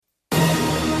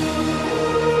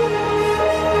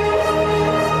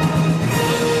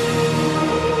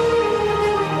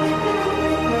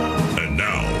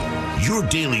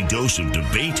dose of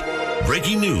debate,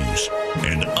 breaking news,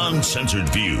 and uncensored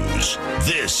views.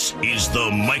 This is the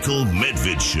Michael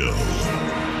Medved Show.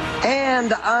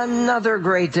 And another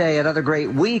great day, another great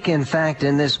week, in fact,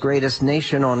 in this greatest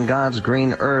nation on God's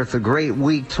green earth, a great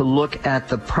week to look at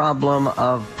the problem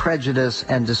of prejudice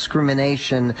and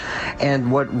discrimination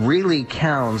and what really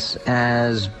counts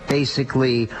as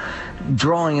basically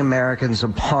drawing Americans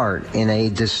apart in a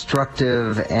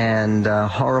destructive and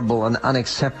horrible and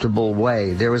unacceptable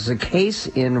way. There was a case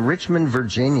in Richmond,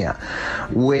 Virginia,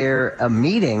 where a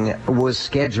meeting was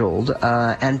scheduled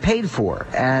and paid for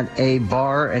at a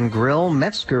bar and grill,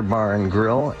 Metzger Bar and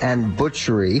Grill and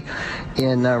Butchery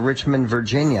in Richmond,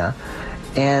 Virginia.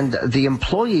 And the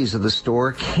employees of the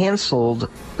store canceled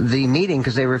the meeting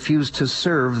because they refused to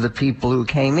serve the people who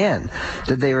came in.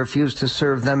 Did they refuse to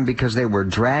serve them because they were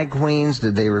drag queens?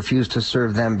 Did they refuse to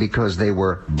serve them because they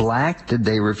were black? Did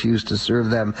they refuse to serve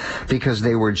them because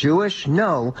they were Jewish?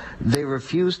 No, they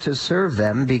refused to serve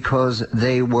them because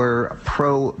they were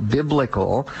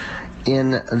pro-biblical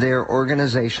in their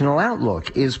organizational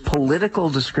outlook. Is political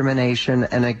discrimination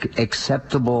an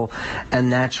acceptable and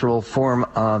natural form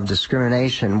of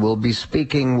discrimination? We'll be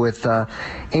speaking with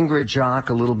Ingrid Jock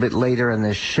a little bit later in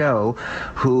this show,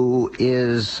 who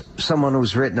is someone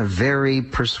who's written a very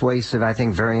persuasive, I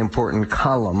think very important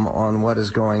column on what is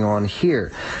going on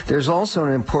here. There's also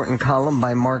an important column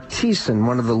by Mark Thiessen,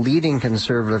 one of the leading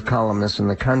conservative columnists in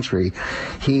the country.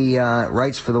 He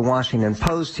writes for the Washington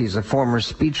Post. He's a former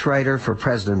speechwriter for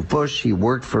President Bush. He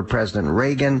worked for President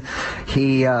Reagan.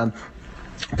 He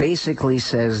basically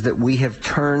says that we have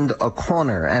turned a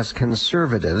corner as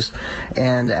conservatives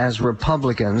and as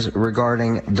Republicans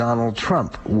regarding Donald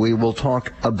Trump. We will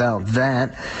talk about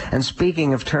that. And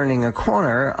speaking of turning a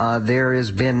corner, there has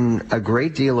been a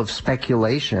great deal of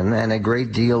speculation and a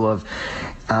great deal of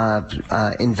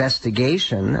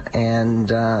investigation and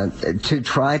to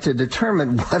try to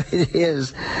determine what it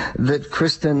is that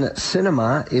Kristen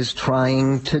Sinema is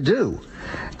trying to do.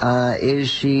 Is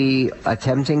she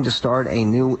attempting to start a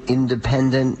new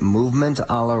independent movement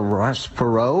a la Ross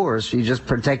Perot, or is she just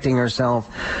protecting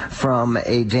herself from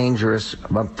a dangerous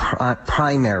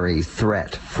primary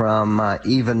threat from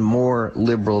even more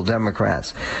liberal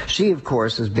Democrats? She, of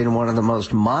course, has been one of the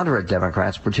most moderate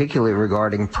Democrats, particularly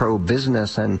regarding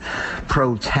pro-business and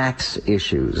pro-tax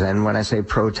issues. And when I say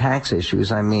pro-tax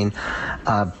issues, I mean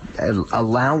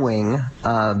allowing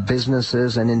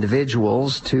businesses and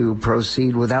individuals to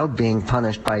proceed without being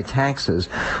punished by taxes.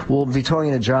 We'll be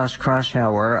talking to Josh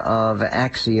Kraushaar of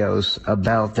Axios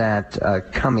about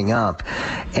that coming up.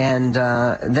 And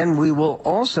then we will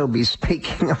also be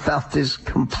speaking about this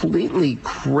completely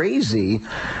crazy,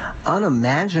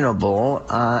 unimaginable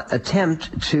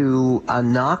attempt to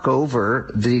knock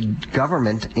over the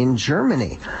government in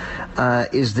Germany.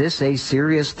 Is this a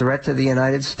serious threat to the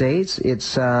United States?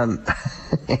 It's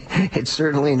it's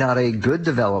certainly not a good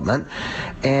development,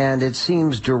 and it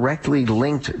seems directly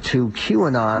linked to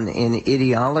QAnon in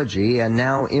ideology and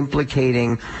now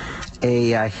implicating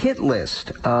a hit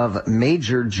list of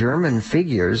major German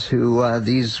figures who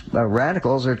these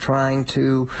radicals are trying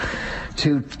to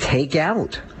take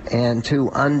out and to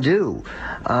undo.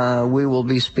 We will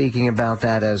be speaking about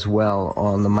that as well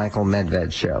on the Michael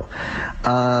Medved Show.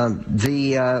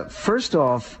 First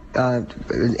off,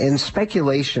 in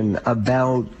speculation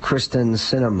about Kristen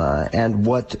Sinema and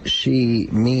what she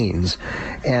means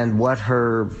and what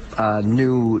her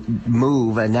new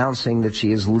move announcing that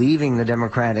she is leaving the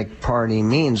Democratic Party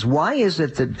means, why is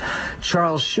it that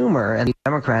Charles Schumer and the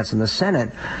Democrats in the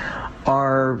Senate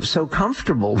are so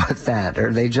comfortable with that?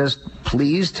 Are they just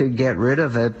pleased to get rid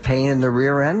of a pain in the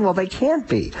rear end? Well, they can't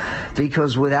be,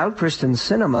 because without Kristen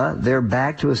Sinema, they're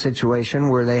back to a situation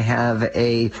where they have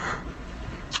a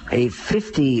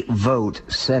 50-vote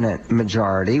Senate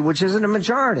majority, which isn't a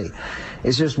majority.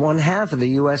 It's just one half of the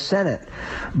U.S. Senate.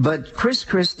 But Chris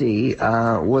Christie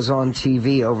was on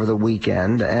TV over the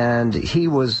weekend, and he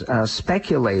was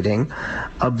speculating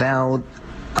about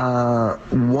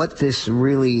what this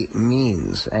really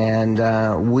means.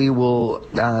 And we will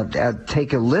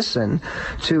take a listen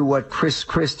to what Chris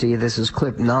Christie, this is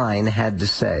clip 9, had to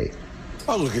say.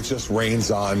 Oh, look, it just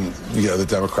rains on, the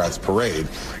Democrats' parade.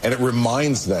 And it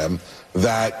reminds them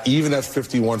that even at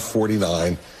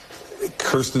 51-49,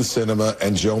 Kyrsten Sinema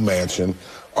and Joe Manchin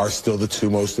are still the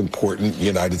two most important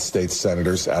United States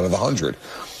senators out of the 100.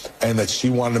 And that she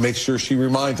wanted to make sure she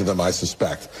reminded them, I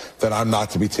suspect, that I'm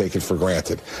not to be taken for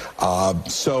granted.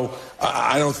 So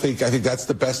I think that's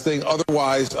the best thing.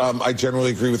 Otherwise, I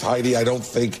generally agree with Heidi. I don't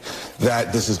think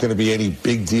that this is going to be any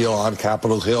big deal on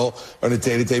Capitol Hill on a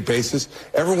day-to-day basis.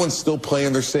 Everyone's still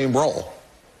playing their same role.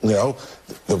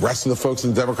 The rest of the folks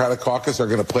in the Democratic caucus are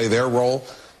going to play their role.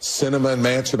 Sinema and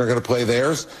Manchin are going to play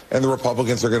theirs, and the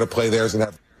Republicans are going to play theirs and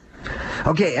have.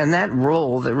 Okay, and that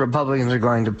role that Republicans are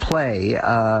going to play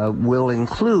will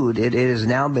include, it has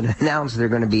now been announced they're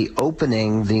going to be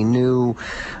opening the new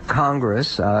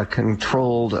Congress,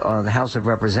 controlled the House of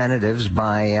Representatives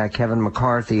by Kevin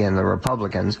McCarthy and the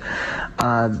Republicans.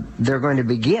 They're going to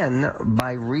begin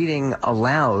by reading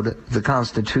aloud the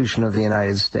Constitution of the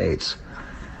United States.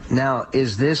 Now,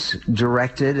 is this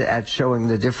directed at showing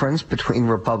the difference between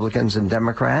Republicans and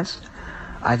Democrats?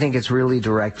 I think it's really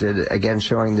directed, again,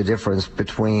 showing the difference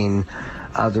between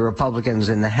the Republicans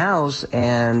in the House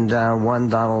and one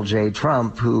Donald J.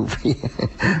 Trump, who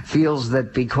feels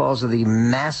that because of the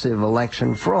massive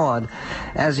election fraud,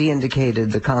 as he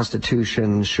indicated, the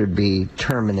Constitution should be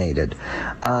terminated.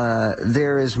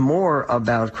 There is more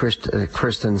about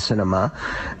Kristen Sinema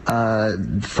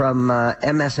from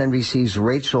MSNBC's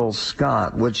Rachel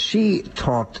Scott. What she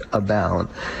talked about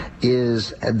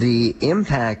is the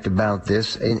impact about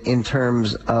this in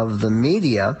terms of the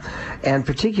media, and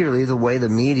particularly the way the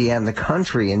media and the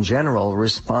country in general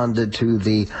responded to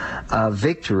the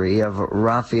victory of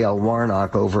Raphael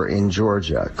Warnock over in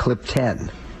Georgia. Clip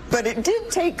 10. But it did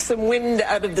take some wind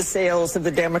out of the sails of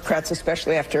the Democrats,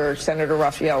 especially after Senator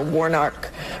Raphael Warnock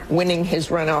winning his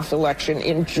runoff election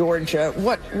in Georgia.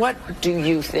 What do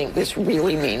you think this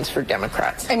really means for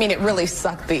Democrats? I mean, it really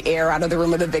sucked the air out of the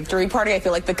room of the victory party. I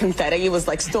feel like the confetti was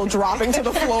like still dropping to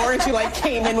the floor, and she like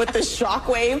came in with this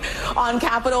shockwave on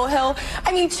Capitol Hill.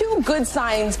 I mean, two good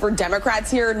signs for Democrats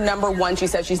here. Number one, she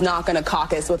said she's not going to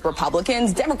caucus with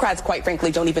Republicans. Democrats, quite frankly,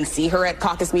 don't even see her at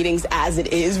caucus meetings as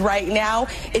it is right now.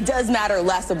 It does matter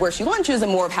less of where she lunches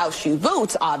and more of how she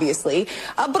votes, obviously.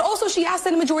 But also she asked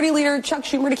Senate Majority Leader Chuck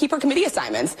Schumer to keep her committee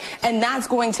assignments. And that's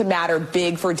going to matter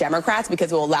big for Democrats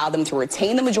because it will allow them to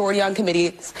retain the majority on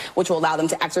committees, which will allow them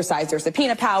to exercise their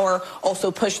subpoena power,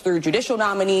 also push through judicial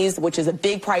nominees, which is a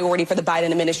big priority for the Biden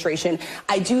administration.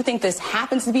 I do think this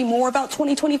happens to be more about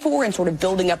 2024 and sort of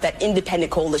building up that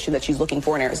independent coalition that she's looking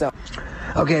for in Arizona.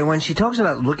 Okay, when she talks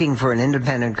about looking for an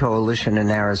independent coalition in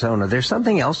Arizona, there's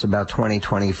something else about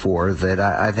 2024 that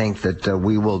I think that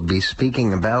we will be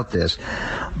speaking about this.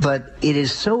 But it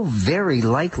is so very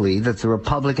likely that the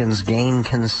Republicans gain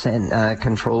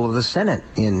control of the Senate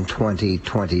in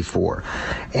 2024.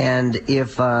 And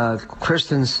if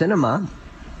Kristen Sinema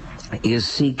is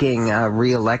seeking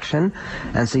re-election,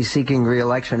 and seeking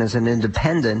re-election as an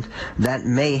independent, that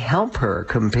may help her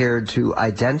compared to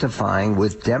identifying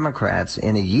with Democrats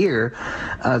in a year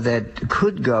that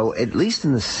could go, at least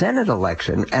in the Senate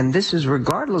election, and this is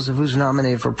regardless of who's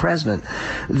nominated for president.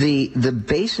 The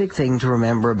basic thing to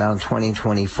remember about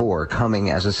 2024 coming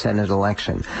as a Senate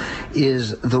election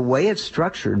is the way it's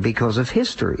structured because of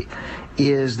history,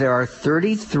 is there are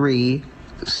 33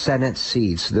 Senate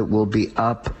seats that will be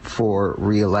up for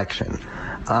re-election.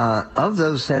 Of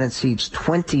those Senate seats,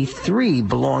 23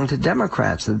 belong to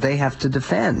Democrats that they have to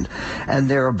defend. And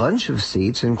there are a bunch of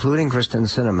seats, including Kristen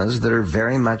Sinema's, that are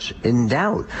very much in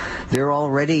doubt. There are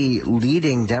already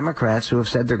leading Democrats who have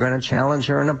said they're going to challenge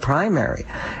her in a primary.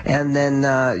 And then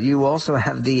you also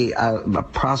have the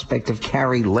prospect of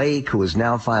Carrie Lake, who has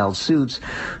now filed suits,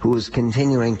 who is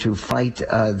continuing to fight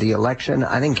the election.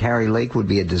 I think Carrie Lake would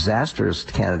be a disastrous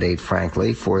candidate,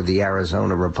 frankly, for the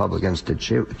Arizona Republicans to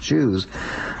choose,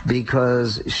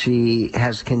 because she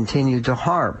has continued to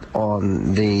harp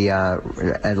on the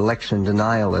election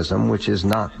denialism, which has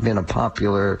not been a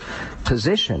popular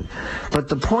position. But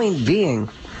the point being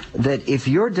that if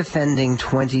you're defending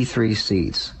 23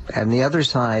 seats and the other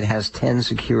side has 10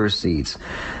 secure seats,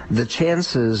 the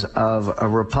chances of a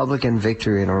Republican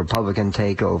victory and a Republican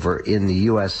takeover in the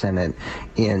U.S. Senate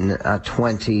in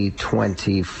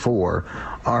 2024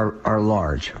 are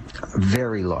large,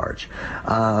 very large.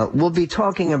 We'll be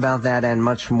talking about that and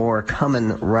much more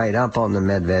coming right up on the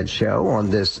Medved Show on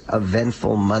this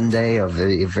eventful Monday of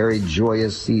a very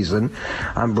joyous season.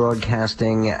 I'm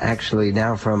broadcasting actually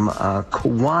now from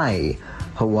Kauai,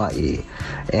 Hawaii,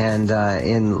 and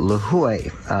in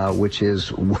Lihue, which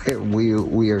is where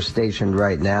we are stationed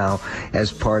right now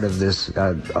as part of this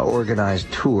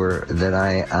organized tour that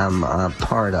I am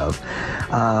part of.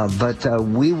 But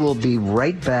we will be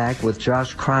right back with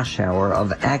Josh Kraushaar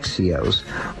of Axios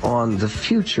on the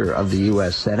future of the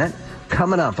U.S. Senate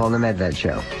coming up on the Medved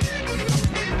Show.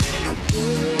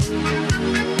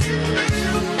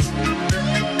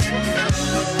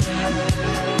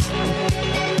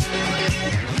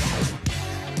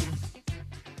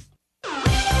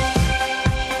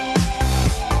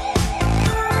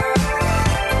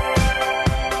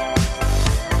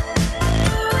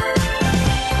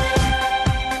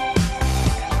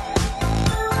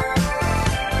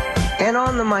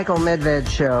 the Michael Medved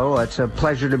Show. It's a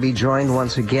pleasure to be joined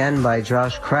once again by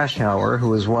Josh Kraushaar,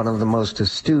 who is one of the most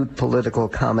astute political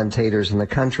commentators in the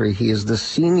country. He is the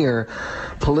senior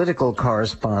political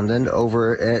correspondent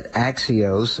over at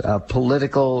Axios,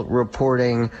 political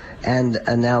reporting and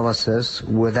analysis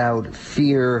without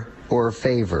fear or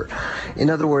favor.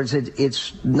 In other words,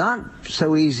 it's not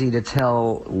so easy to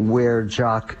tell where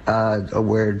Josh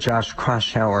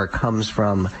Kraushaar comes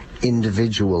from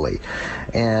individually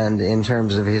and in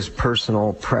terms of his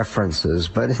personal preferences.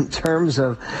 But in terms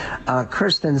of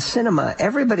Kyrsten Sinema,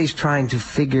 everybody's trying to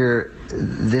figure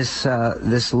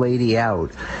this lady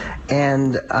out.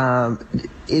 And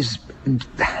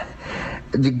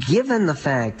given the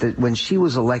fact that when she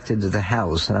was elected to the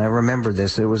House, and I remember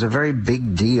this, there was a very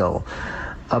big deal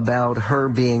about her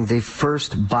being the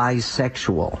first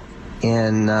bisexual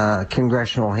in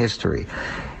congressional history.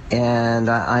 And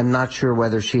I'm not sure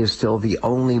whether she is still the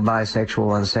only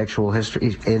bisexual in sexual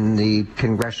history in the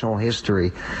congressional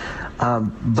history.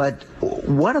 But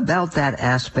what about that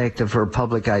aspect of her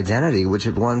public identity, which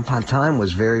at one time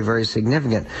was very, very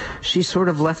significant? She sort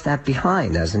of left that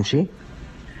behind, hasn't she?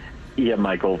 Yeah,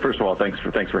 Michael. First of all, thanks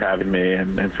for having me,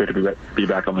 and it's great to be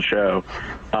back on the show.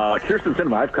 Kyrsten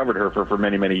Sinema, I've covered her for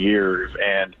many, many years,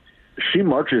 and she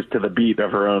marches to the beat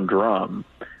of her own drum.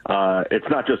 It's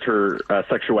not just her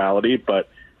sexuality, but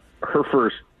her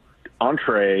first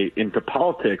entree into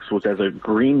politics was as a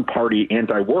Green Party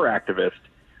anti-war activist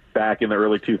back in the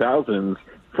early 2000s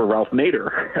for Ralph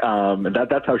Nader. And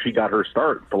that's how she got her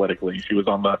start politically. She was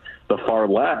on the far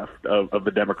left of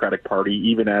the Democratic Party,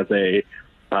 even as a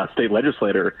state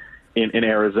legislator in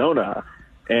Arizona.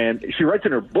 And she writes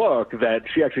in her book that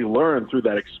she actually learned through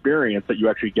that experience that you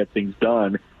actually get things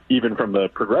done, even from the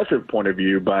progressive point of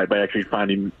view, by actually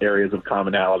finding areas of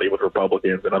commonality with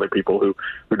Republicans and other people who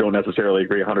don't necessarily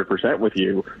agree 100% with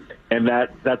you. And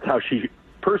that's how she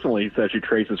personally says she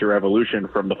traces her evolution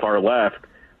from the far left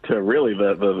to really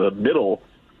the middle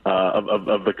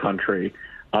of the country.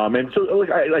 And so look,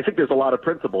 I think there's a lot of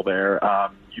principle there.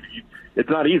 It's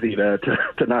not easy to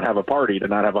not have a party, to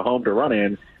not have a home to run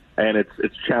in, and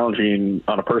it's challenging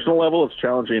on a personal level. It's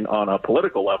challenging on a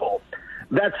political level.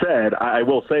 That said, I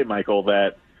will say, Michael,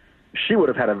 that she would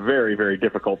have had a very, very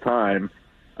difficult time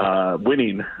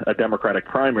winning a Democratic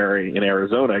primary in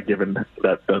Arizona, given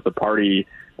that the party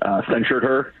censured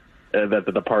her, that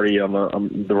the party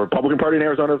on the Republican Party in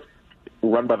Arizona is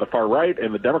run by the far right,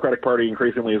 and the Democratic Party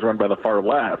increasingly is run by the far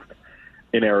left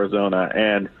in Arizona.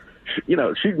 And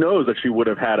she knows that she would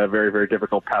have had a very, very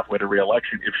difficult pathway to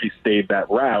re-election if she stayed that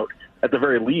route. At the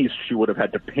very least, she would have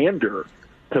had to pander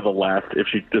to the left if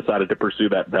she decided to pursue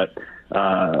that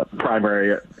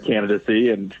primary candidacy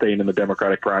and staying in the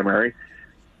Democratic primary.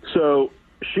 So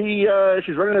she's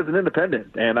running as an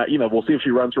independent, and we'll see if she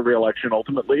runs for re-election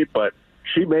ultimately. But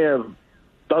she may have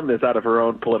done this out of her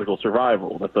own political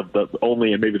survival. That's the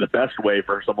only and maybe the best way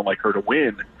for someone like her to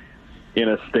win in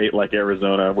a state like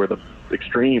Arizona, where the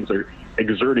extremes are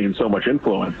exerting so much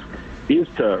influence, is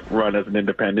to run as an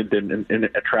independent and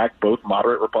attract both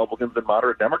moderate Republicans and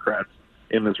moderate Democrats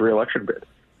in this re-election bid.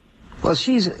 Well,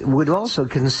 she would also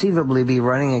conceivably be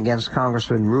running against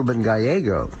Congressman Ruben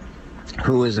Gallego,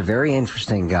 who is a very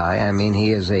interesting guy. I mean,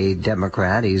 he is a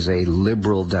Democrat. He's a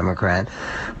liberal Democrat,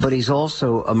 but he's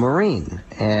also a Marine,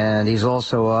 and he's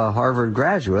also a Harvard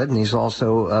graduate, and he's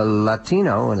also a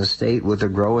Latino in a state with a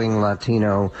growing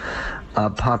Latino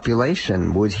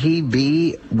population. Would he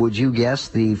be, would you guess,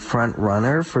 the front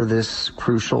runner for this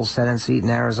crucial Senate seat in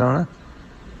Arizona?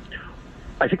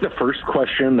 I think the first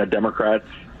question that Democrats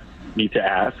need to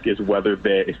ask is whether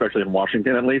they, especially in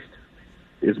Washington at least,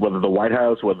 is whether the White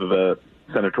House, whether the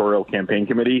Senatorial Campaign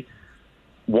Committee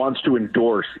wants to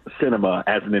endorse Sinema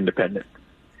as an independent.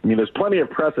 I mean, there's plenty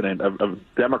of precedent of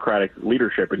Democratic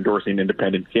leadership endorsing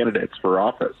independent candidates for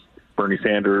office. Bernie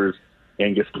Sanders,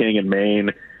 Angus King in Maine,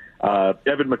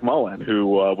 Evan McMullin, who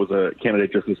was a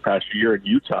candidate just this past year in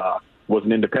Utah, was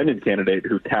an independent candidate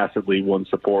who tacitly won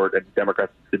support, and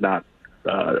Democrats did not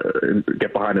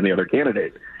get behind any other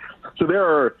candidate. So there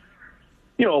are,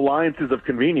 alliances of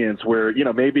convenience where,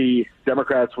 maybe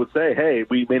Democrats would say, hey,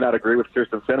 we may not agree with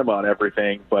Kyrsten Sinema on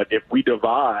everything, but if we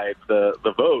divide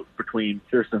the vote between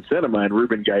Kyrsten Sinema and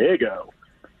Ruben Gallego,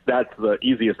 that's the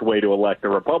easiest way to elect a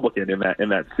Republican in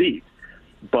that seat.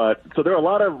 But so there are a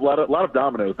lot of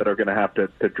dominoes that are going to have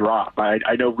to drop.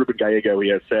 I know Ruben Gallego, he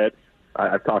has said,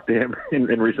 I've talked to him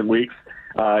in recent weeks,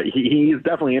 he's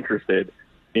definitely interested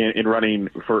in running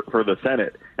for the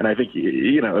Senate. And I think,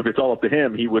 if it's all up to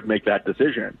him, he would make that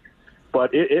decision.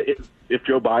 But if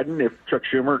Joe Biden, if Chuck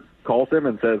Schumer calls him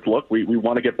and says, look, we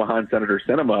want to get behind Senator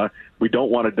Sinema. We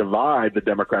don't want to divide the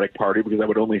Democratic Party because that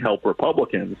would only help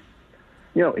Republicans.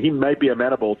 He might be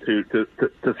amenable to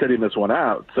sitting this one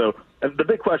out. So the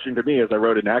big question to me, as I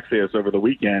wrote in Axios over the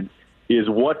weekend, is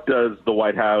what does the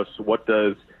White House, what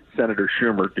does Senator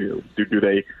Schumer do? Do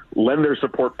they lend their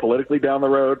support politically down the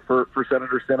road for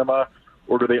Senator Sinema,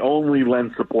 or do they only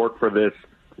lend support for this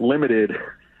limited,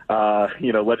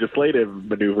 legislative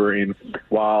maneuvering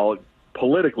while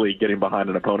politically getting behind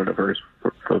an opponent of hers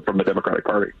from the Democratic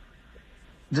Party?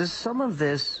 Does some of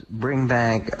this bring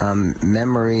back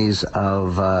memories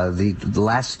of the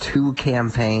last two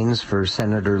campaigns for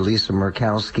Senator Lisa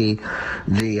Murkowski,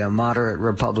 the moderate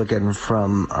Republican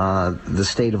from the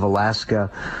state of Alaska,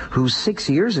 who 6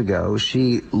 years ago,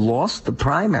 she lost the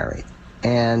primary,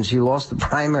 and she lost the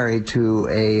primary to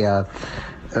a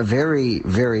very,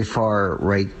 very far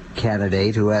right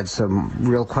candidate who had some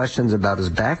real questions about his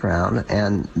background,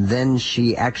 and then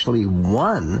she actually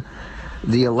won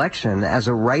the election as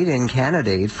a write-in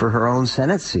candidate for her own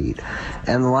Senate seat.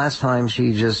 And the last time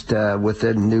she just, with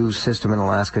the new system in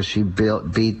Alaska, she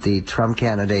beat the Trump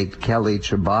candidate Kelly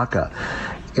Tshibaka.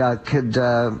 Could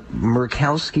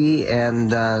Murkowski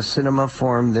and Sinema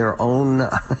form their own,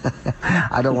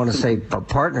 I don't want to say a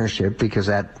partnership because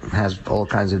that has all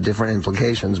kinds of different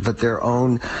implications, but their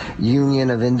own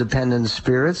union of independent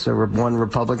spirits, or one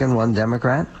Republican, one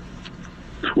Democrat?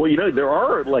 Well, there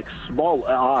are small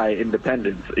I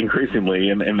independents increasingly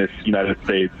in this United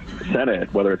States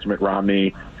Senate, whether it's Mitt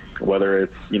Romney, whether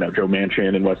it's, Joe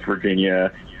Manchin in West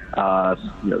Virginia,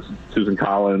 Susan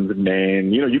Collins in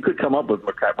Maine. You could come up with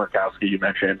Murkowski, you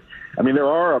mentioned. I mean, there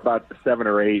are about 7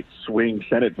 or 8 swing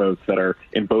Senate votes that are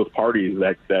in both parties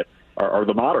that are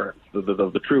the moderates,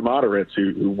 the true moderates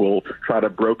who will try to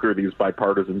broker these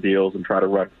bipartisan deals and try to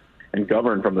run and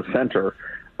govern from the center.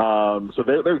 So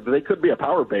they could be a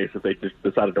power base if they just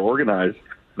decided to organize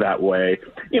that way.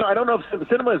 I don't know if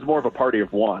Sinema is more of a party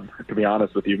of one, to be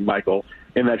honest with you, Michael,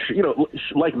 in that, she,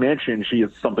 like Manchin, she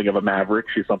is something of a maverick.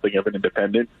 She's something of an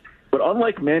independent. But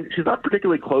unlike Manchin, she's not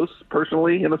particularly close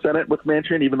personally in the Senate with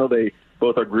Manchin, even though they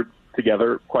both are grouped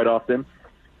together quite often.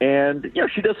 And,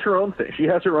 she does her own thing. She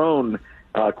has her own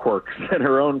quirks and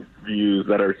her own views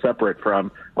that are separate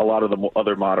from a lot of the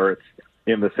other moderates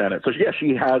in the Senate. So,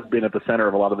 she has been at the center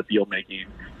of a lot of the deal-making.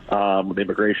 The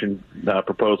immigration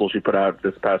proposal she put out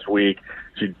this past week,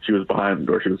 she was behind,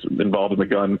 or she was involved in the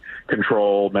gun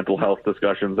control, mental health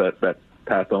discussions that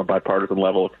passed on a bipartisan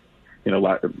level,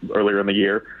 earlier in the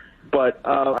year. But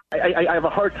I have a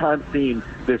hard time seeing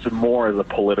this more as a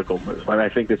political move. I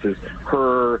think this is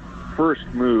her first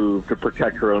move to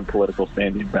protect her own political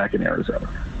standing back in Arizona.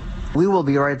 We will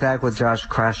be right back with Josh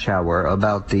Kraushaar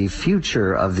about the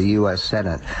future of the U.S.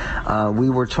 Senate. We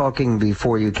were talking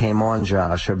before you came on,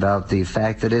 Josh, about the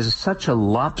fact that it is such a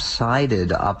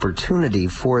lopsided opportunity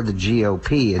for the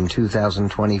GOP in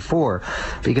 2024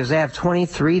 because they have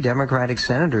 23 Democratic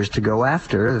senators to go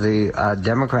after. The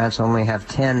Democrats only have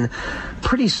 10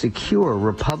 pretty secure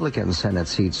Republican Senate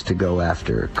seats to go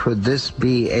after. Could this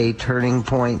be a turning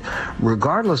point,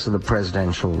 regardless of the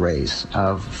presidential race,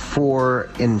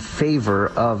 in favor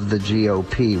of the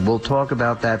GOP? We'll talk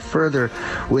about that further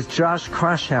with Josh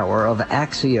Kraushaar of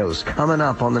Axios coming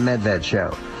up on the Medved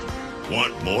Show.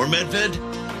 Want more Medved?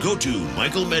 Go to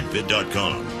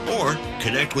michaelmedved.com or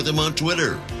connect with him on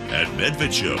Twitter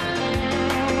 @MedvedShow.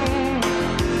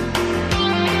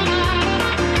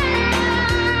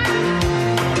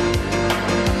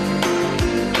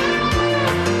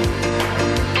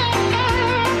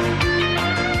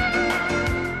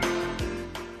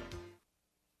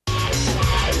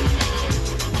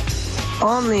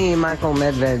 On the Michael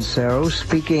Medved Show,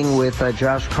 speaking with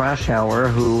Josh Kraushaar,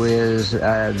 who is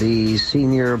the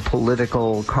senior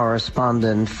political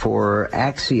correspondent for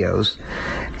Axios,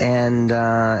 and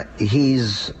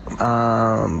he's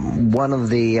one of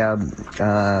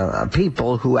the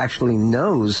people who actually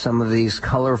knows some of these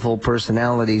colorful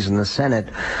personalities in the Senate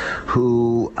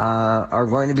who are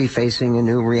going to be facing a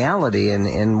new reality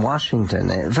in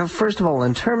Washington. First of all,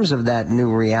 in terms of that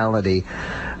new reality,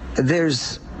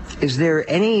 is there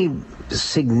any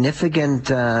significant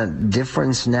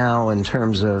difference now in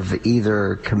terms of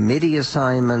either committee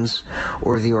assignments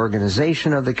or the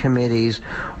organization of the committees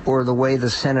or the way the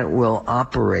Senate will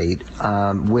operate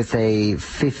with a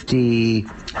 50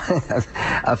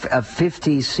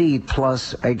 seat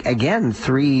plus, again,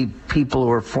 3 people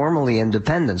who are formally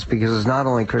independents, because it's not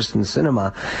only Kristen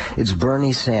Sinema, it's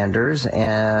Bernie Sanders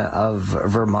of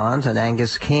Vermont and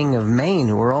Angus King of Maine,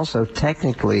 who are also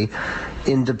technically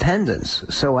independents.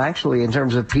 So actually, in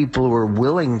terms of people who are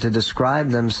willing to describe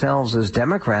themselves as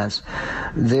Democrats,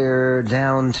 they're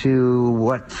down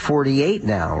to, 48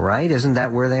 now, right? Isn't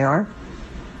that where they are?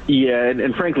 Yeah,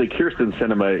 and frankly, Kyrsten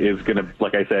Sinema is going to,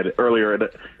 like I said earlier,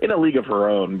 in a league of her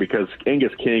own, because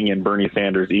Angus King and Bernie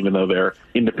Sanders, even though they're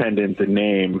independents in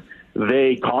name,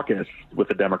 they caucus with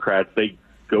the Democrats. They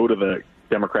go to the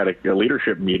Democratic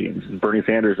leadership meetings. Bernie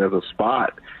Sanders has a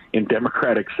spot in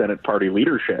Democratic Senate party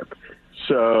leadership.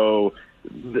 So,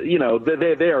 they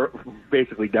are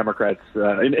basically Democrats,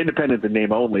 independents in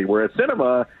name only, whereas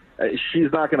Sinema,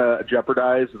 she's not going to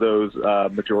jeopardize those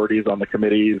majorities on the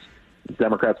committees.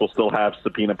 Democrats will still have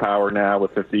subpoena power now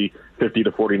with 50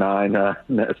 to 49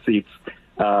 seats,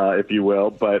 if you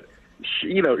will. But, she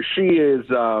is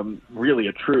really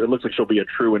it looks like she'll be a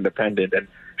true independent. And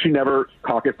she never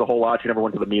caucused a whole lot. She never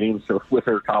went to the meetings with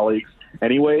her colleagues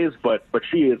anyways. But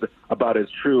she is about as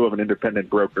true of an independent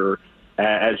broker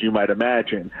as you might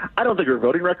imagine. I don't think her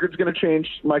voting record is going to change,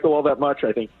 Michael, all that much.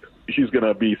 I think she's going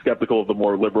to be skeptical of the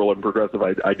more liberal and progressive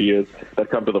ideas that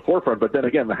come to the forefront. But then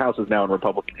again, the House is now in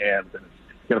Republican hands, and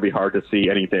it's going to be hard to see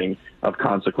anything of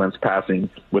consequence passing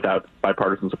without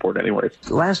bipartisan support anyways.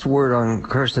 Last word on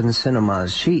Kyrsten Sinema.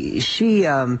 She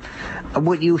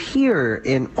what you hear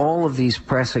in all of these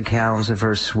press accounts of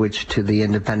her switch to the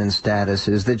independent status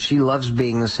is that she loves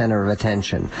being the center of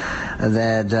attention,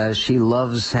 that she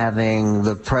loves having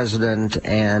the president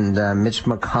and Mitch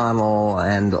McConnell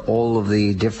and all of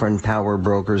the different power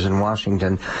brokers in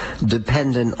Washington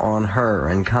dependent on her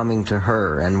and coming to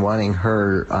her and wanting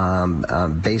her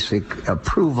basic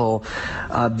approval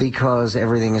because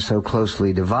everything is so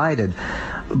closely divided.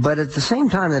 But at the same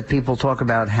time that people talk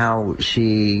about how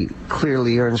she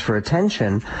clearly yearns for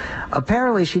attention,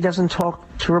 apparently she doesn't talk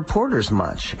to reporters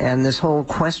much. And this whole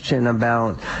question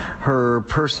about her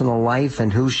personal life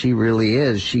and who she really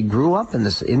is, she grew up in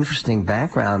this interesting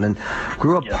background and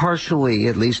grew up partially,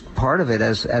 at least part of it,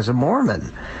 as a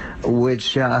Mormon,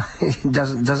 which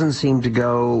doesn't seem to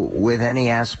go with any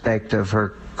aspect of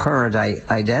her current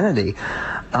identity.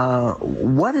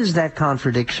 What is that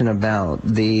contradiction about?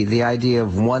 The idea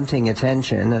of wanting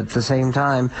attention, at the same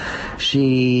time,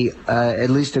 she, at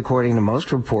least according to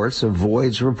most reports,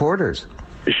 avoids reporters.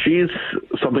 She's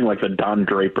something like the Don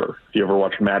Draper. If you ever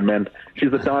watched Mad Men,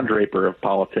 she's the Don Draper of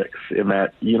politics in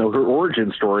that, her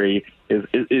origin story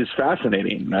is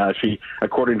fascinating. She,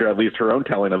 according to at least her own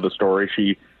telling of the story,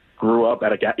 she grew up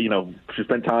at she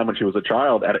spent time when she was a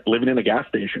child living in a gas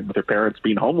station with her parents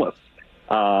being homeless,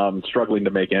 struggling to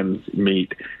make ends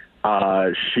meet.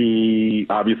 She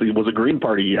obviously was a Green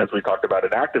Party, as we talked about,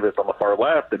 an activist on the far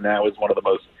left, and now is one of the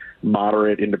most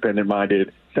moderate,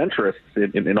 independent-minded centrists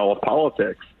in all of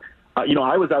politics.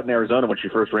 I was out in Arizona when she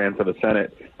first ran for the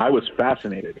Senate. I was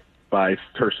fascinated by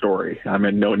her story. I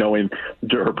mean, knowing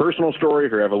her personal story,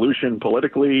 her evolution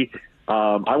politically.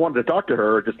 I wanted to talk to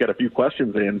her, just get a few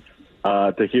questions in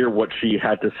to hear what she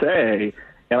had to say.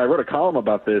 And I wrote a column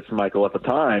about this, Michael, at the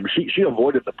time. She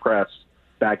avoided the press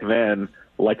back then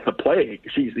like the plague.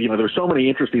 There were so many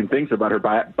interesting things about her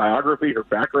biography, her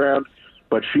background,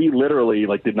 but she literally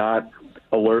did not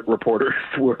alert reporters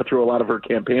through a lot of her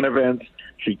campaign events.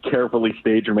 She carefully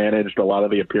stage managed a lot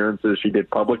of the appearances she did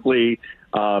publicly.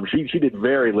 She did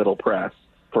very little press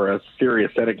for a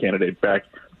serious Senate candidate back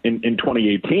in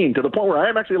 2018, to the point where I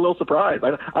am actually a little surprised.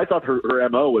 I thought her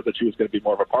MO was that she was going to be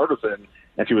more of a partisan,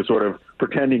 and she was sort of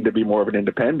pretending to be more of an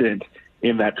independent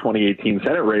in that 2018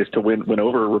 Senate race to win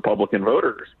over Republican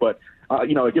voters. But, I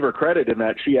give her credit in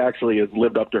that she actually has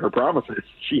lived up to her promises.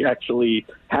 She actually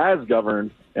has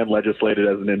governed and legislated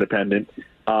as an independent,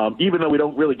 even though we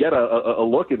don't really get a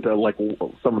look into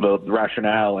some of the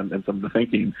rationale and some of the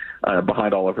thinking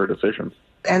behind all of her decisions.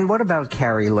 And what about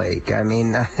Carrie Lake? I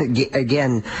mean,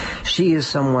 again, she is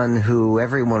someone who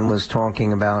everyone was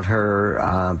talking about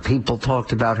her. People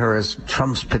talked about her as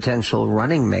Trump's potential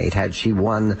running mate had she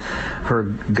won her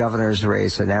governor's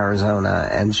race in Arizona.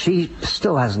 And she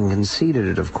still hasn't conceded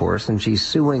it, of course, and she's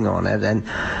suing on it. And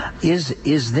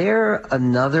is there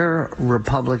another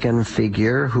Republican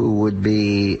figure who would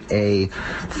be a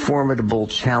formidable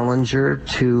challenger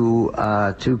to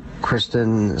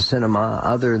Kyrsten Sinema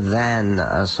other than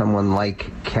someone like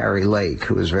Carrie Lake,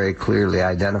 who is very clearly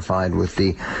identified with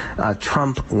the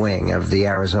Trump wing of the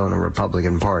Arizona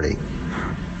Republican Party?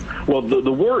 Well,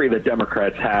 the worry that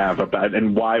Democrats have about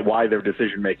and why their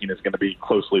decision-making is going to be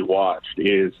closely watched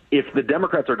is if the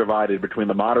Democrats are divided between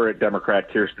the moderate Democrat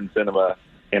Kyrsten Sinema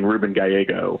and Ruben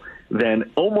Gallego,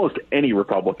 then almost any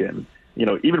Republican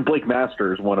even Blake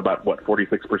Masters won about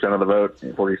 46% of the vote,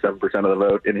 47% of the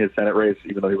vote in his Senate race,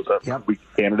 even though he was a weak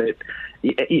candidate.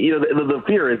 The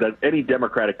fear is that any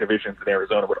Democratic divisions in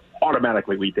Arizona would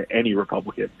automatically lead to any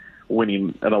Republican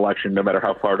winning an election, no matter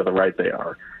how far to the right they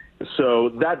are. So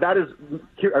that is,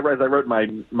 as I wrote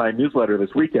my newsletter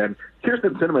this weekend,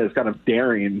 Kyrsten Sinema is kind of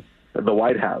daring the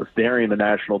White House, daring the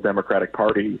National Democratic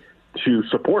Party to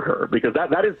support her, because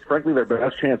that is frankly their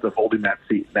best chance of holding that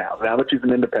seat now. Now that she's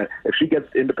an independent, if she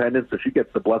gets independence, if she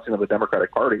gets the blessing of the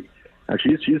Democratic Party,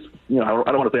 she's I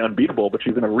don't want to say unbeatable, but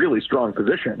she's in a really strong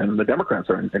position, and the Democrats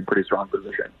are in pretty strong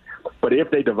position. But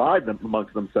if they divide them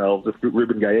amongst themselves, if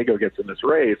Ruben Gallego gets in this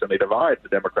race and they divide the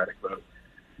Democratic vote,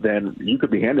 then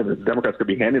the Democrats could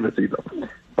be handing the seat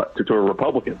to a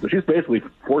Republican. So she's basically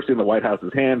forcing the White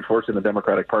House's hand, forcing the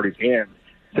Democratic Party's hand,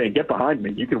 saying, get behind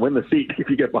me. You can win the seat if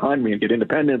you get behind me and get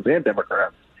independents and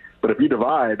Democrats. But if you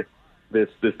divide this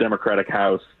Democratic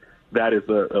House, that is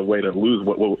a way to lose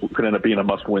what could end up being a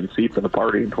must-win seat for the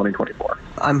party in 2024.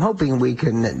 I'm hoping we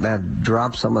can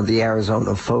drop some of the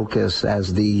Arizona focus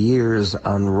as the years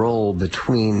unroll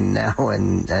between now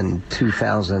and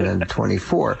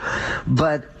 2024.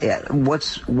 But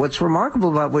what's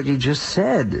remarkable about what you just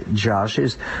said, Josh,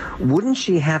 is wouldn't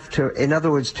she have to, in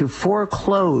other words, to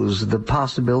foreclose the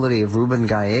possibility of Ruben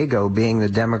Gallego being the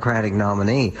Democratic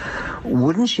nominee,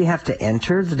 wouldn't she have to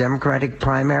enter the Democratic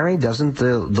primary? Doesn't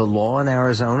the law in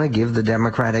Arizona give the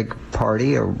Democratic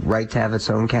Party a right to have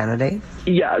its own candidate?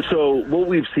 Yeah, so what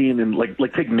we've seen in, like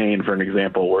take Maine for an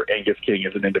example, where Angus King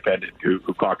is an independent who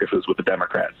caucuses with the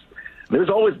Democrats. There's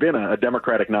always been a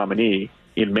Democratic nominee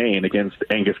in Maine against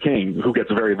Angus King, who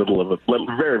gets very little of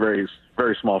very, very,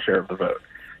 very small share of the vote.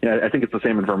 I think it's the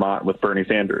same in Vermont with Bernie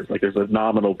Sanders. Like, there's a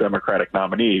nominal Democratic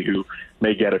nominee who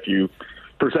may get a few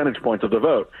percentage points of the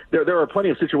vote. There are plenty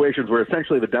of situations where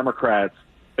essentially the Democrats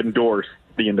endorse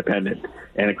the independent,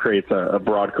 and it creates a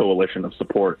broad coalition of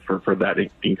support for that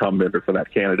incumbent or for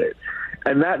that candidate.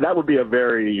 And that would be a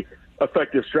very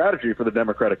effective strategy for the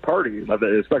Democratic Party,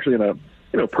 especially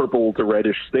in a purple to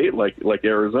reddish state like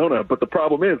Arizona. But the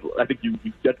problem is, I think you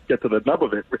get to the nub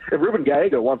of it. If Ruben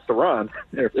Gallego wants to run,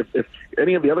 if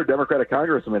any of the other Democratic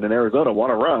congressmen in Arizona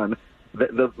want to run,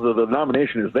 the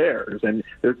nomination is theirs. And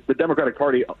the Democratic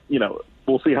Party,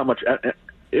 we'll see how much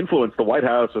influence the White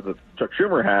House or the Chuck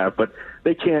Schumer have, but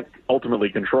they can't ultimately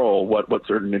control what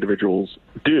certain individuals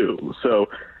do. So,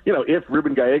 if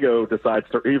Ruben Gallego decides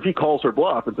if he calls her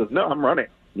bluff and says, no, I'm running,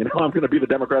 I'm going to be the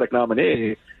Democratic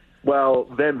nominee, well,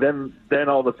 then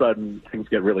all of a sudden things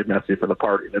get really messy for the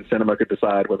party. Then Sinema could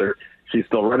decide whether she's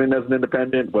still running as an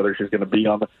independent, whether she's going to be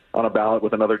on a ballot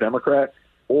with another Democrat,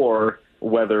 or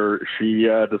whether she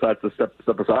decides to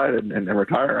step aside and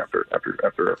retire after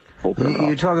a full term.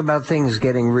 You talk about things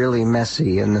getting really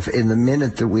messy, and in the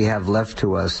minute that we have left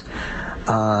to us,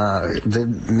 the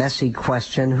messy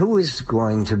question: who is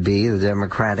going to be the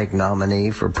Democratic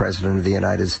nominee for President of the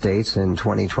United States in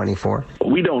 2024?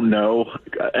 We don't know.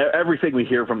 Everything we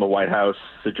hear from the White House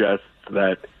suggests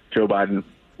that Joe Biden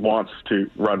wants to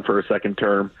run for a second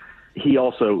term. He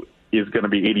also is going to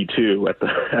be 82 at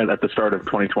the start of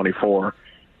 2024.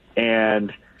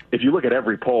 And if you look at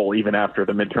every poll, even after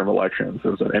the midterm elections,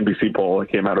 there was an NBC poll that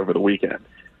came out over the weekend,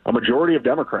 a majority of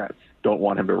Democrats don't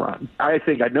want him to run. I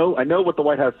know what the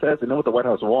White House says. I know what the White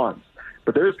House wants.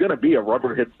 But there's going to be a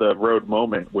rubber hits the road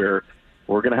moment where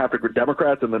we're going to have to,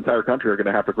 Democrats in the entire country are going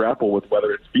to have to grapple with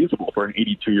whether it's feasible for an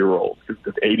 82-year-old,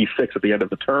 86 at the end of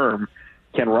the term,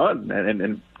 can run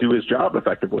and do his job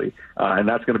effectively. And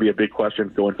that's going to be a big question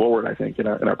going forward, I think, in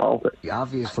our politics.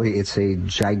 Obviously, it's a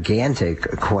gigantic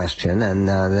question. And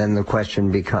then the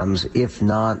question becomes, if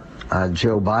not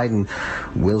Joe Biden,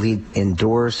 will he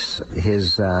endorse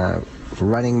his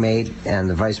running mate and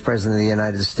the Vice President of the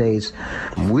United States?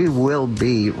 We will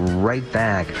be right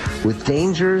back with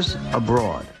Dangers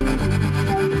Abroad.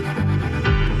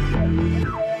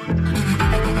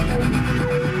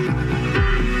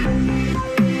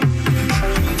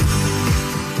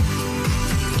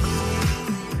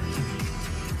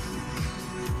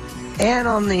 And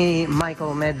on the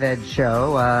Michael Medved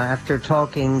Show, after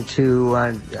talking to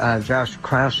Josh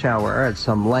Kraushaar at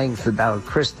some length about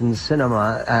Kyrsten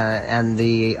Sinema and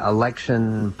the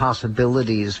election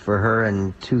possibilities for her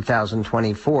in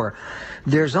 2024,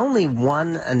 there's only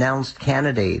one announced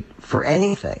candidate for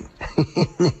anything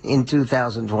in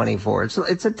 2024.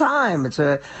 It's a time. It's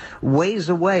a ways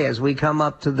away as we come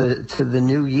up to the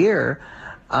new year.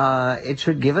 It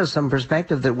should give us some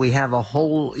perspective that we have a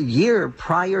whole year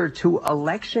prior to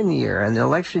election year. And the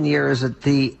election year is at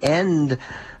the end.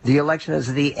 The election is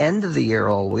at the end of the year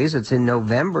always. It's in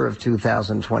November of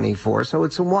 2024, so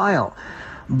it's a while.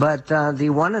 But the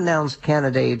one announced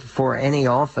candidate for any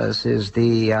office is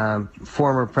the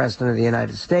former president of the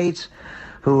United States,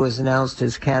 who has announced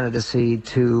his candidacy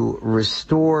to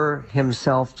restore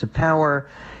himself to power.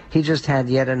 He just had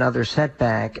yet another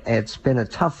setback. It's been a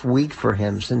tough week for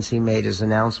him since he made his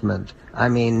announcement. I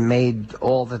mean, made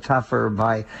all the tougher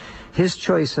by his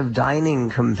choice of dining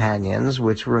companions,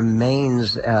 which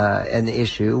remains an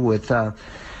issue with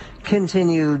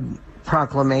continued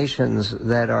proclamations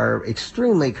that are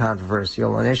extremely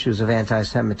controversial on issues of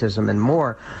anti-Semitism and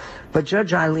more. But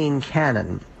Judge Eileen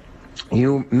Cannon,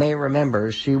 you may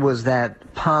remember, she was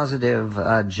that positive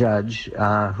judge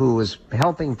who was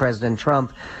helping President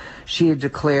Trump. She had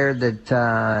declared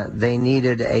that they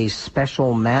needed a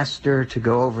special master to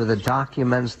go over the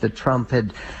documents that Trump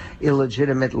had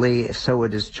illegitimately, so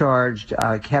it is charged,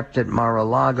 kept at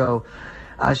Mar-a-Lago.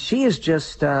 She has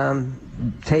just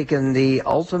taken the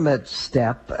ultimate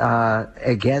step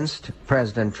against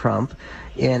President Trump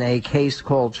in a case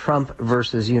called Trump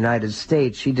versus United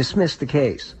States. She dismissed the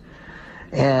case.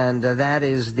 And that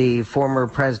is the former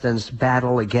president's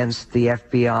battle against the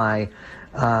FBI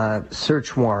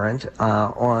search warrant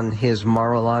on his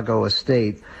Mar-a-Lago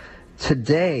estate.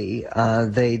 Today,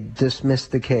 they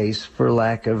dismissed the case for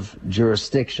lack of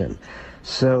jurisdiction.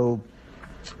 So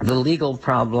the legal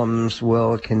problems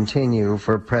will continue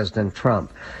for President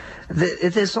Trump.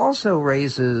 This also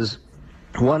raises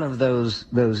one of those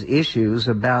issues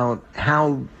about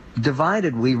how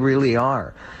divided we really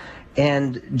are.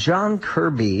 And John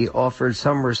Kirby offered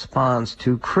some response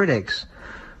to critics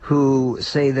who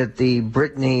say that the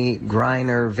Brittany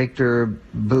Griner Victor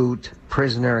Bout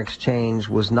prisoner exchange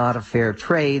was not a fair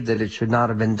trade, that it should not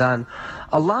have been done.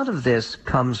 A lot of this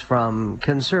comes from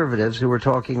conservatives who were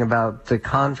talking about the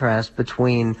contrast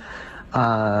between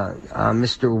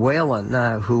Mr.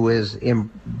 Whelan, who has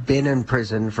been in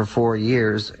prison for 4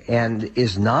 years and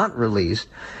is not released,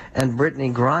 and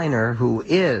Brittany Griner, who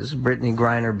is, Brittany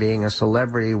Griner being a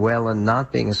celebrity, Whelan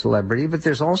not being a celebrity. But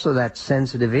there's also that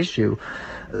sensitive issue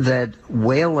that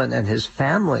Whelan and his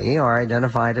family are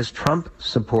identified as Trump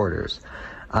supporters.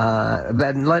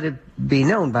 But let it be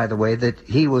known, by the way, that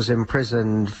he was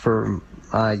imprisoned for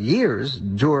years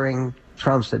during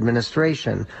Trump's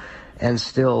administration and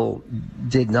still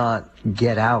did not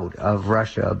get out of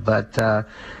Russia. But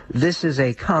this is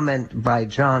a comment by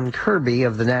John Kirby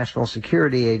of the National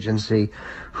Security Agency,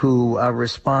 who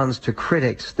responds to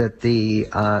critics that the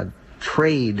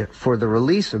trade for the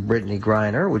release of Brittany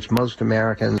Griner, which most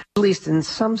Americans, at least in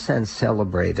some sense,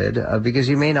 celebrated, because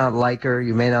you may not like her,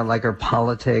 you may not like her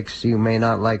politics, you may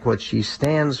not like what she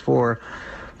stands for,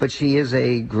 but she is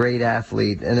a great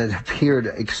athlete, and it appeared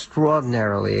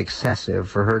extraordinarily excessive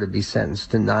for her to be sentenced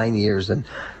to 9 years in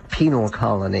penal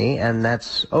colony, and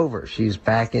that's over. She's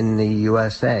back in the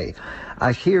USA.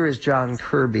 Here is John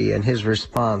Kirby and his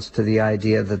response to the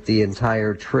idea that the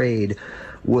entire trade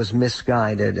was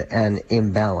misguided and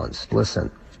imbalanced. Listen.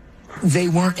 They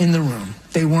weren't in the room.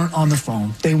 They weren't on the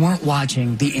phone. They weren't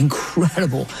watching the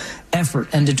incredible effort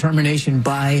and determination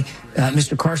by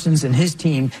Mr. Carson's and his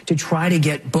team to try to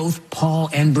get both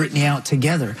Paul and Brittany out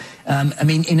together. I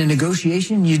mean, in a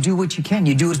negotiation, you do what you can.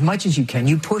 You do as much as you can.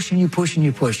 You push and you push and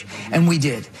you push. And we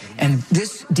did. And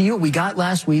this deal we got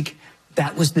last week,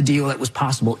 that was the deal that was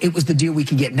possible. It was the deal we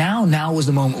could get now. Now was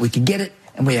the moment we could get it,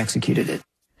 and we executed it.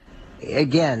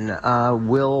 Again,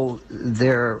 will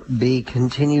there be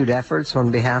continued efforts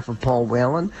on behalf of Paul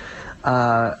Whelan?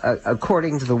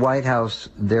 According to the White House,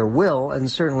 there will, and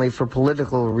certainly for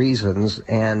political reasons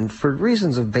and for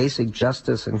reasons of basic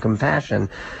justice and compassion,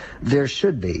 there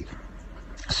should be.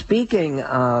 Speaking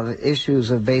of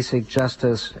issues of basic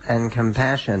justice and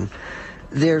compassion,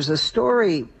 there's a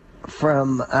story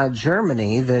from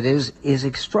Germany that is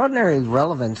extraordinarily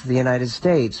relevant to the United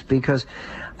States, because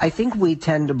I think we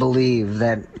tend to believe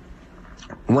that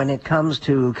when it comes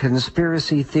to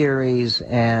conspiracy theories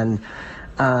and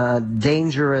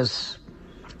dangerous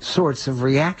sorts of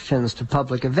reactions to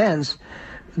public events,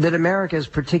 that America is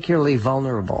particularly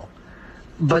vulnerable.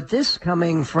 But this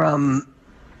coming from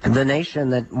the nation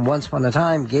that once upon a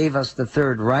time gave us the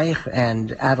Third Reich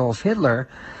and Adolf Hitler,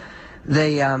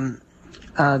 there's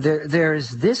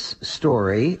this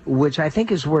story, which I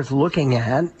think is worth looking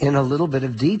at in a little bit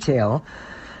of detail,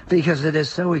 because it is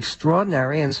so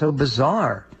extraordinary and so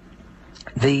bizarre.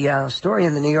 The story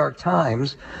in the New York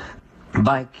Times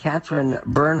by Catherine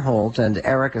Bernholt and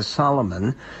Erica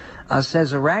Solomon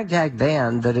says a ragtag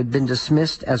band that had been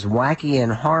dismissed as wacky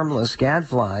and harmless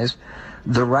gadflies,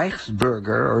 the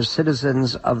Reichsbürger, or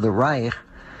citizens of the Reich,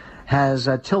 has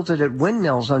tilted at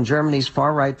windmills on Germany's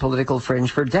far-right political fringe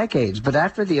for decades. But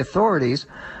after the authorities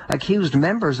accused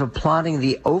members of plotting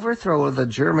the overthrow of the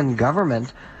German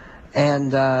government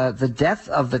and the death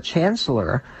of the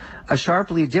chancellor, a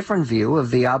sharply different view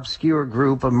of the obscure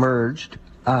group emerged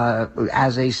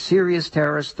as a serious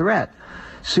terrorist threat,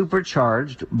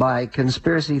 supercharged by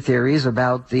conspiracy theories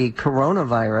about the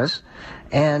coronavirus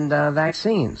and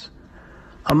vaccines.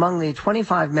 Among the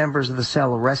 25 members of the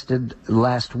cell arrested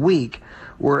last week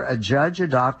were a judge, a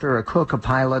doctor, a cook, a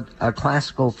pilot, a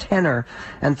classical tenor,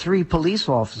 and 3 police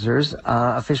officers,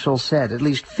 officials said. At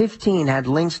least 15 had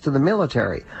links to the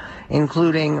military,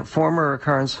 including former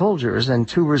current soldiers and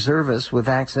 2 reservists with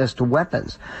access to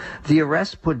weapons. The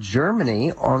arrest put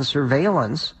Germany on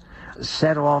surveillance,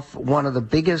 set off one of the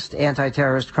biggest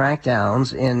anti-terrorist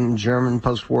crackdowns in German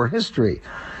post-war history.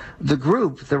 The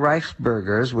group, the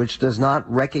Reichsbürgers, which does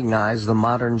not recognize the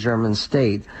modern German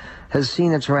state, has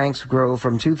seen its ranks grow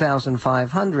from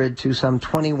 2,500 to some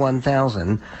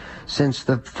 21,000 since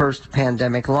the first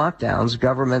pandemic lockdowns,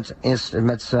 government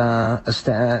estimates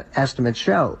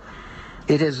show.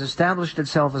 It has established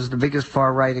itself as the biggest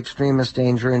far-right extremist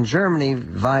danger in Germany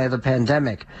via the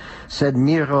pandemic, said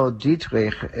Miro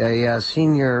Dietrich, a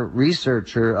senior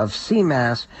researcher of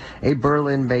CMAS, a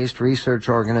Berlin-based research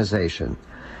organization.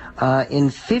 In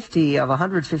 50 of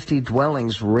 150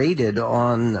 dwellings raided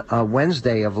on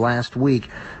Wednesday of last week,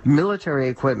 military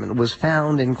equipment was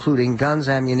found, including guns,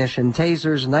 ammunition,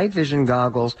 tasers, night vision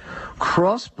goggles,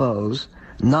 crossbows,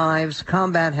 knives,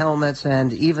 combat helmets,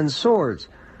 and even swords,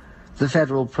 the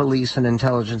federal police and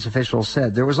intelligence officials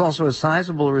said. There was also a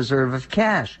sizable reserve of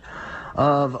cash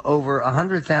of over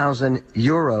 100,000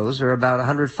 euros, or about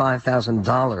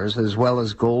 $105,000, as well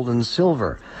as gold and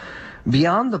silver.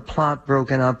 Beyond the plot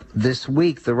broken up this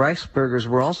week, the Reichsbürgers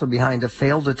were also behind a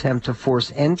failed attempt to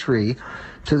force entry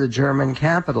to the German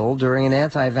capital during an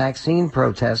anti-vaccine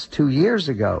protest 2 years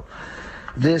ago.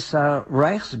 This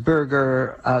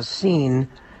Reichsbürger scene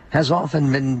has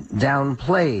often been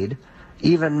downplayed,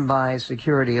 even by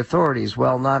security authorities.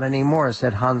 Well, not anymore,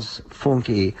 said Hans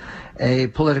Funke, a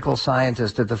political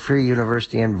scientist at the Free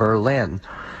University in Berlin.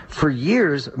 For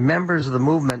years, members of the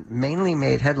movement mainly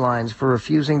made headlines for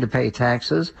refusing to pay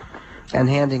taxes and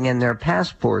handing in their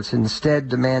passports, instead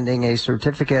demanding a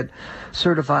certificate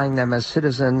certifying them as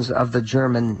citizens of the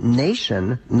German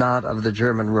nation, not of the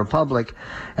German Republic,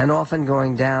 and often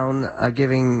going down,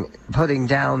 putting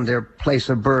down their place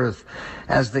of birth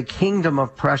as the Kingdom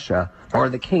of Prussia or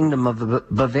the Kingdom of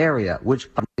Bavaria, which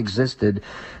existed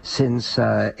since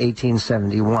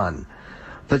 1871.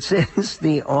 But since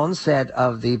the onset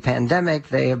of the pandemic,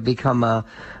 they have become a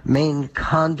main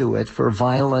conduit for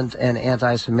violent and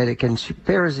anti-Semitic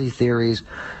conspiracy theories,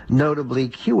 notably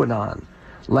QAnon.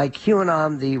 Like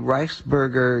QAnon, the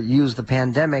Reichsbürger used the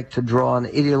pandemic to draw an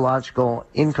ideological,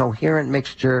 incoherent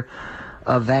mixture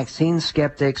of vaccine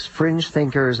skeptics, fringe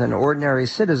thinkers, and ordinary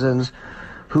citizens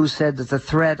who said that the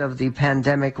threat of the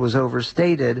pandemic was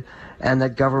overstated and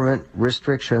that government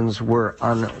restrictions were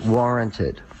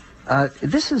unwarranted.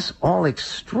 This is all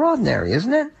extraordinary,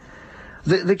 isn't it?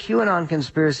 The QAnon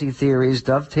conspiracy theories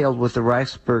dovetailed with the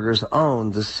Reichsbürger's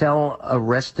own. The cell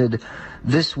arrested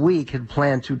this week had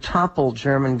planned to topple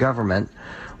German government,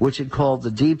 which it called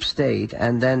the deep state,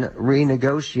 and then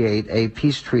renegotiate a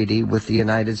peace treaty with the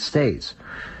United States.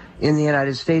 In the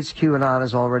United States, QAnon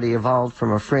has already evolved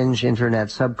from a fringe internet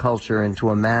subculture into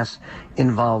a mass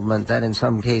involvement that in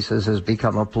some cases has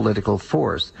become a political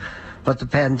force. But the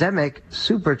pandemic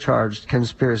supercharged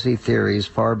conspiracy theories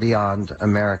far beyond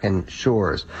American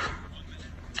shores.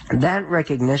 That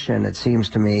recognition, it seems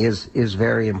to me, is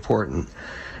very important.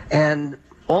 And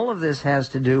all of this has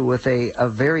to do with a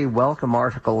very welcome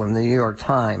article in the New York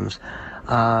Times,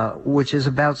 which is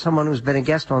about someone who's been a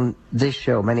guest on this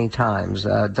show many times,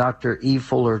 Dr. E.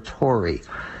 Fuller Torrey,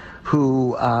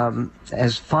 who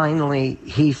has finally,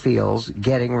 he feels,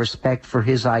 getting respect for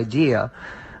his idea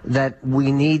that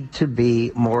we need to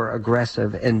be more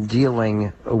aggressive in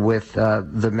dealing with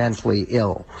the mentally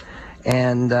ill.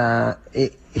 And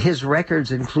his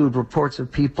records include reports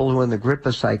of people who, in the grip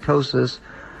of psychosis,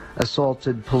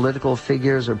 assaulted political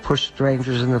figures or pushed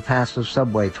strangers in the paths of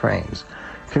subway trains.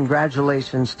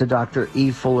 Congratulations to Dr.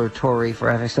 E. Fuller Torrey for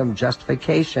having some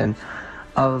justification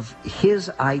of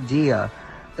his idea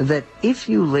that if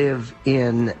you live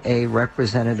in a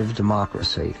representative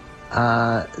democracy,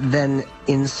 then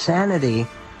insanity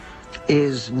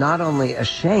is not only a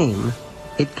shame,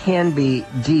 it can be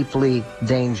deeply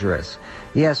dangerous.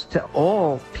 Yes, to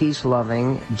all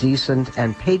peace-loving, decent,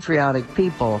 and patriotic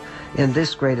people in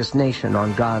this greatest nation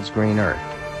on God's green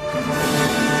earth.